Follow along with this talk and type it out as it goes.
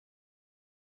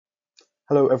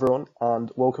Hello everyone, and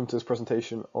welcome to this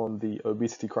presentation on the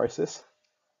obesity crisis.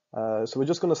 So we're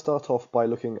just going to start off by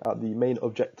looking at the main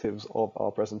objectives of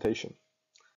our presentation.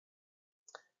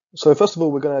 So first of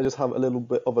all, we're going to just have a little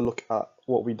bit of a look at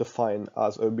what we define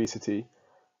as obesity,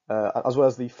 as well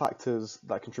as the factors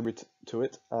that contribute to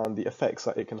it and the effects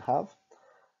that it can have.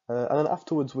 And then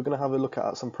afterwards, we're going to have a look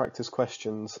at some practice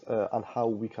questions and how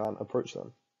we can approach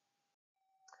them.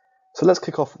 So let's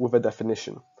kick off with a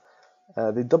definition.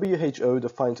 The WHO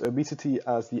defines obesity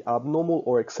as the abnormal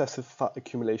or excessive fat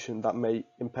accumulation that may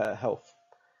impair health.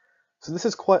 So this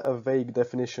is quite a vague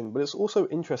definition, but it's also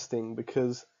interesting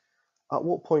because at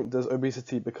what point does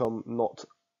obesity become not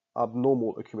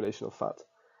abnormal accumulation of fat?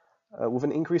 With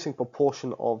an increasing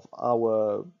proportion of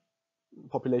our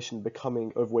population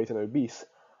becoming overweight and obese,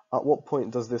 at what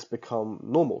point does this become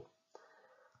normal?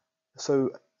 So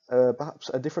perhaps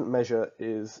a different measure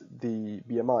is the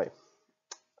BMI.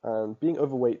 And being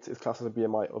overweight is classed as a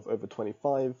BMI of over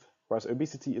 25, whereas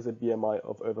obesity is a BMI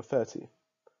of over 30.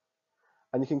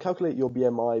 And you can calculate your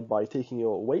BMI by taking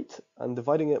your weight and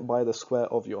dividing it by the square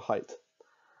of your height.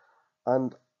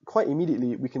 And quite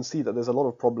immediately, we can see that there's a lot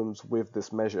of problems with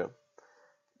this measure.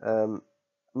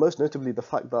 Most notably, the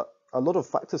fact that a lot of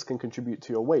factors can contribute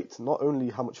to your weight, not only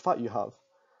how much fat you have.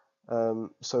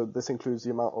 So this includes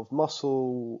the amount of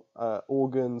muscle,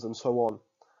 organs, and so on.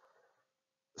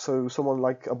 So someone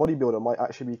like a bodybuilder might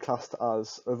actually be classed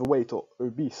as overweight or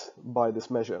obese by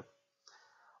this measure.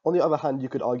 On the other hand, you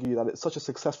could argue that it's such a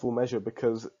successful measure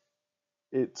because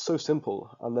it's so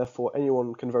simple, and therefore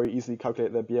anyone can very easily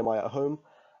calculate their BMI at home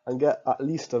and get at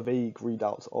least a vague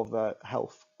readout of their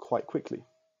health quite quickly.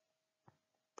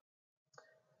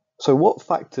 So what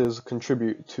factors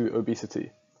contribute to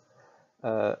obesity?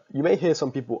 You may hear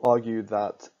some people argue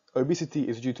that obesity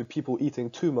is due to people eating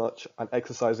too much and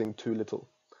exercising too little.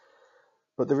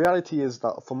 But the reality is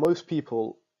that for most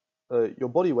people, your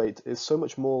body weight is so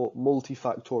much more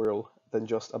multifactorial than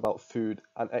just about food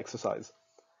and exercise.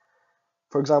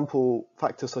 For example,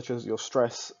 factors such as your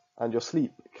stress and your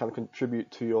sleep can contribute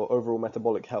to your overall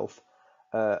metabolic health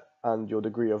and your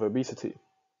degree of obesity.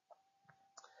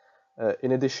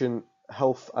 In addition,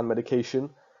 health and medication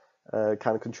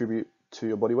can contribute to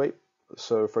your body weight.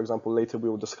 So, for example, later we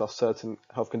will discuss certain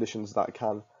health conditions that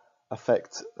can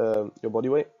affect your body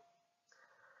weight.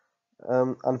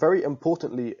 And very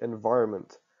importantly,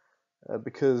 environment,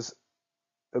 because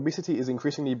obesity is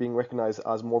increasingly being recognized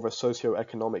as more of a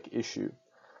socio-economic issue.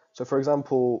 So, for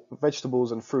example,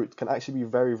 vegetables and fruit can actually be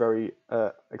very, very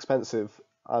expensive,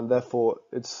 and therefore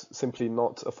it's simply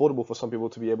not affordable for some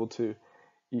people to be able to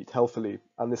eat healthily,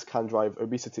 and this can drive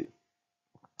obesity.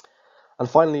 And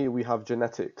finally, we have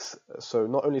genetics. So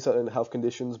not only certain health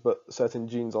conditions, but certain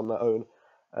genes on their own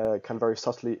can very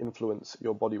subtly influence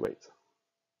your body weight.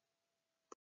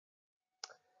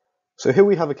 So here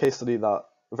we have a case study that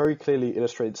very clearly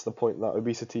illustrates the point that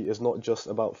obesity is not just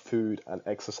about food and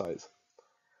exercise.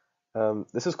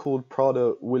 This is called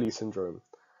Prader-Willi syndrome,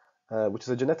 which is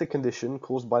a genetic condition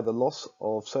caused by the loss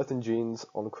of certain genes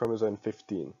on chromosome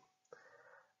 15.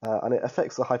 And it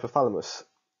affects the hypothalamus.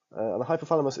 And the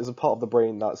hypothalamus is a part of the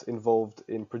brain that's involved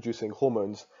in producing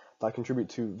hormones that contribute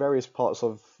to various parts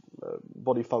of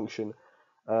body function,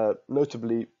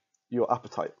 notably your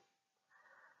appetite.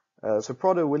 So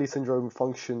Prader-Willi syndrome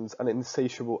functions an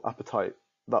insatiable appetite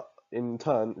that in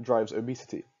turn drives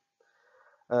obesity.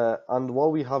 And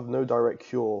while we have no direct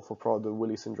cure for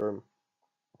Prader-Willi syndrome,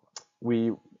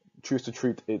 we choose to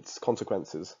treat its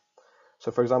consequences. So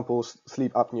for example,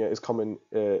 sleep apnea is common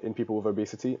in people with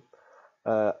obesity,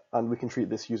 and we can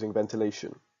treat this using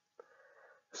ventilation.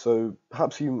 So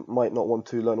perhaps you might not want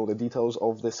to learn all the details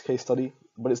of this case study,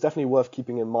 but it's definitely worth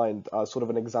keeping in mind as sort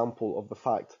of an example of the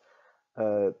fact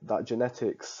that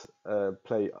genetics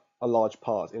play a large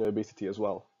part in obesity as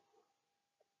well.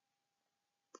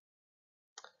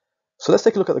 So let's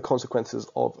take a look at the consequences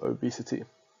of obesity.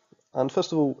 And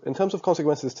first of all, in terms of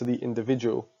consequences to the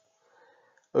individual,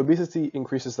 obesity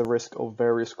increases the risk of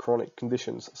various chronic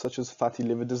conditions such as fatty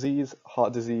liver disease,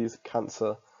 heart disease,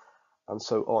 cancer, and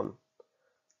so on.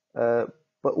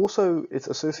 But also it's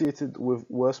associated with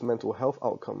worse mental health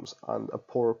outcomes and a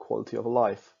poorer quality of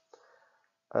life.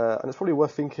 And it's probably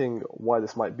worth thinking why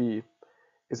this might be.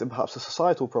 Is it perhaps a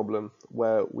societal problem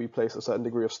where we place a certain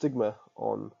degree of stigma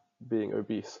on being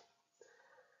obese?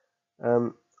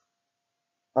 And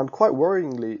quite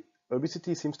worryingly,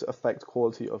 obesity seems to affect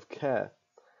quality of care.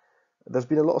 There's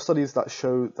been a lot of studies that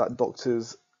show that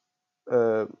doctors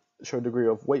show a degree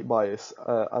of weight bias,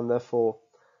 and therefore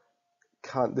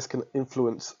this can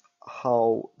influence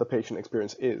how the patient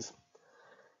experience is.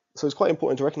 So it's quite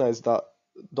important to recognize that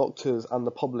doctors and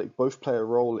the public both play a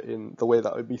role in the way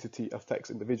that obesity affects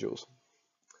individuals.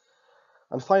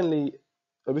 And finally,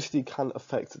 obesity can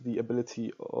affect the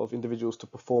ability of individuals to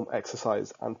perform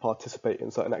exercise and participate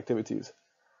in certain activities,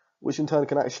 which in turn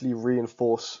can actually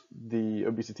reinforce the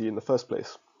obesity in the first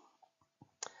place.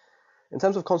 In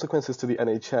terms of consequences to the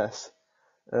NHS,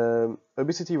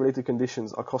 obesity-related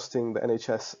conditions are costing the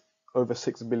NHS over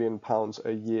 £6 billion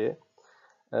a year,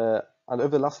 and over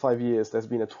the last 5 years there's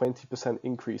been a 20%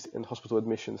 increase in hospital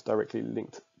admissions directly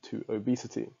linked to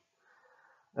obesity.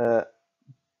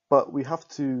 But we have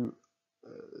to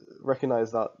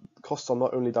recognize that costs are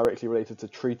not only directly related to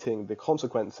treating the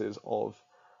consequences of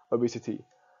obesity,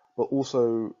 but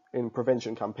also in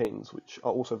prevention campaigns, which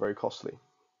are also very costly.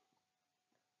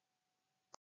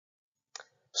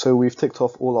 So we've ticked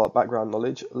off all our background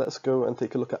knowledge. Let's go and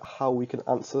take a look at how we can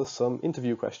answer some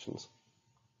interview questions.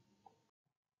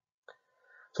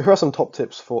 So here are some top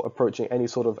tips for approaching any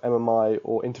sort of MMI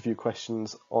or interview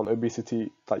questions on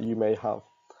obesity that you may have.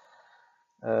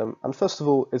 And first of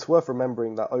all, it's worth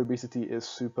remembering that obesity is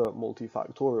super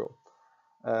multifactorial.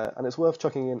 And it's worth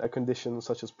chucking in a condition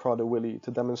such as Prader-Willi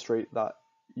to demonstrate that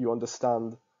you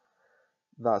understand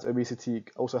that obesity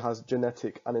also has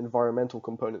genetic and environmental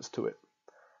components to it.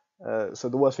 So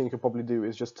the worst thing you could probably do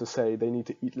is just to say they need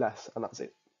to eat less, and that's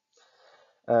it.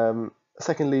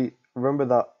 Secondly, remember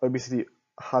that obesity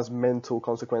has mental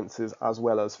consequences as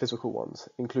well as physical ones,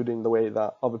 including the way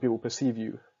that other people perceive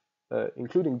you,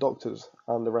 including doctors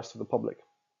and the rest of the public.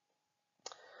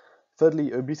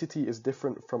 Thirdly, obesity is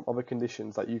different from other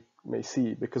conditions that you may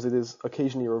see because it is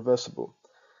occasionally reversible.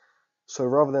 So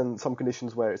rather than some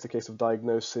conditions where it's a case of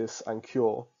diagnosis and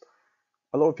cure,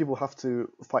 a lot of people have to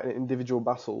fight an individual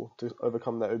battle to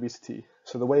overcome their obesity.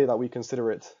 So the way that we consider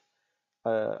it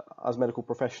as medical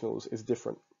professionals is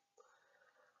different.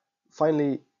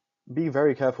 Finally, be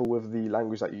very careful with the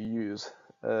language that you use.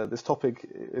 This topic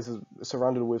is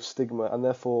surrounded with stigma, and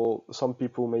therefore some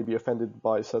people may be offended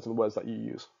by certain words that you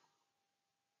use.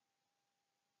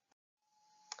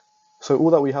 So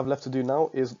all that we have left to do now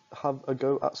is have a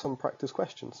go at some practice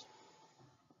questions.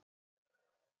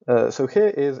 So here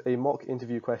is a mock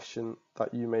interview question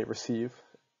that you may receive.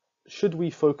 Should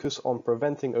we focus on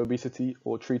preventing obesity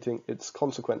or treating its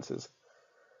consequences?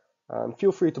 And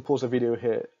feel free to pause the video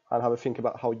here and have a think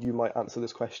about how you might answer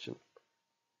this question.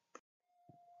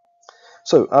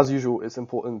 So, as usual, it's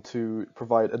important to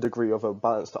provide a degree of a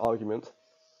balanced argument.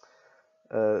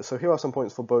 So here are some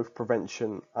points for both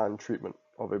prevention and treatment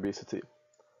of obesity.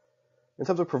 In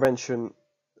terms of prevention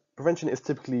is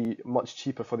typically much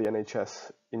cheaper for the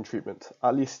NHS in treatment,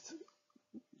 at least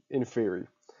in theory.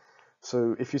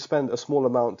 So if you spend a small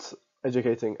amount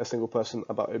educating a single person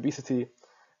about obesity,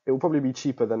 it will probably be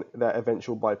cheaper than their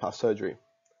eventual bypass surgery.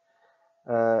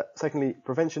 Secondly,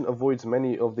 prevention avoids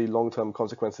many of the long-term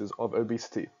consequences of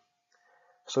obesity.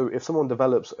 So if someone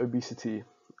develops obesity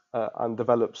and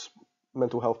develops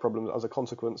mental health problems as a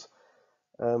consequence,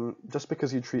 just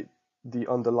because you treat the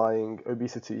underlying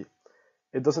obesity,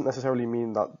 it doesn't necessarily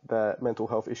mean that their mental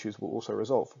health issues will also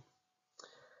resolve.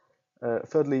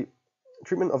 Thirdly,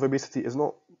 treatment of obesity is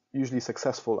not usually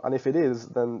successful, and if it is,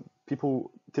 then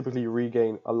people typically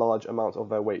regain a large amount of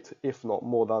their weight, if not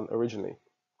more than originally.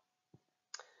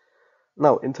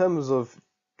 Now, in terms of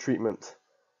treatment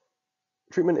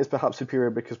is perhaps superior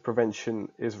because prevention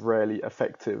is rarely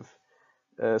effective.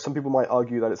 Some people might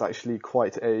argue that it's actually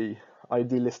quite an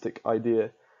idealistic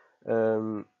idea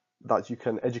that you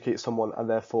can educate someone and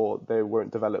therefore they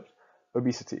won't develop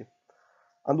obesity.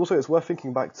 And also it's worth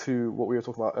thinking back to what we were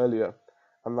talking about earlier,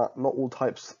 and that not all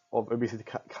types of obesity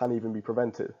can even be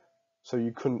prevented. So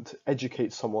you couldn't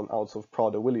educate someone out of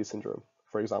Prader-Willi syndrome,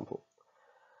 for example.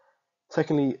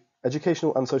 Secondly,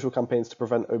 educational and social campaigns to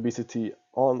prevent obesity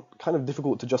are kind of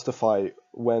difficult to justify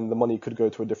when the money could go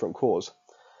to a different cause.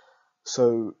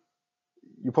 So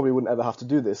you probably wouldn't ever have to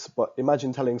do this, but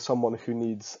imagine telling someone who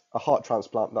needs a heart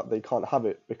transplant that they can't have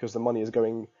it because the money is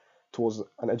going towards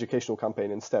an educational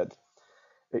campaign instead.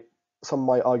 Some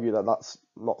might argue that that's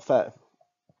not fair.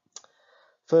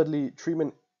 Thirdly,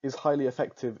 treatment is highly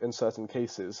effective in certain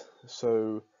cases.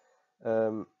 So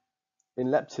in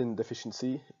leptin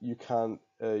deficiency, you can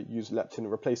use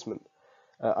leptin replacement.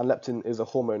 And leptin is a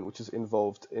hormone which is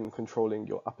involved in controlling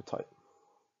your appetite.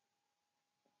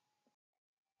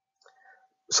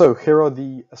 So here are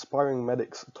the aspiring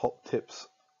medics' top tips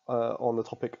on the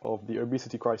topic of the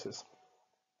obesity crisis.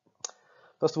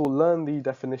 First of all, learn the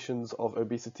definitions of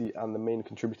obesity and the main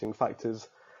contributing factors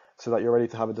so that you're ready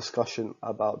to have a discussion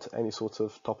about any sort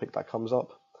of topic that comes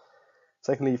up.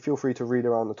 Secondly, feel free to read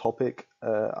around the topic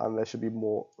and there should be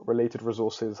more related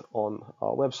resources on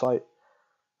our website.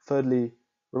 Thirdly,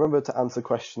 Remember to answer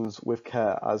questions with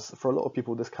care, as for a lot of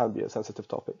people this can be a sensitive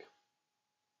topic.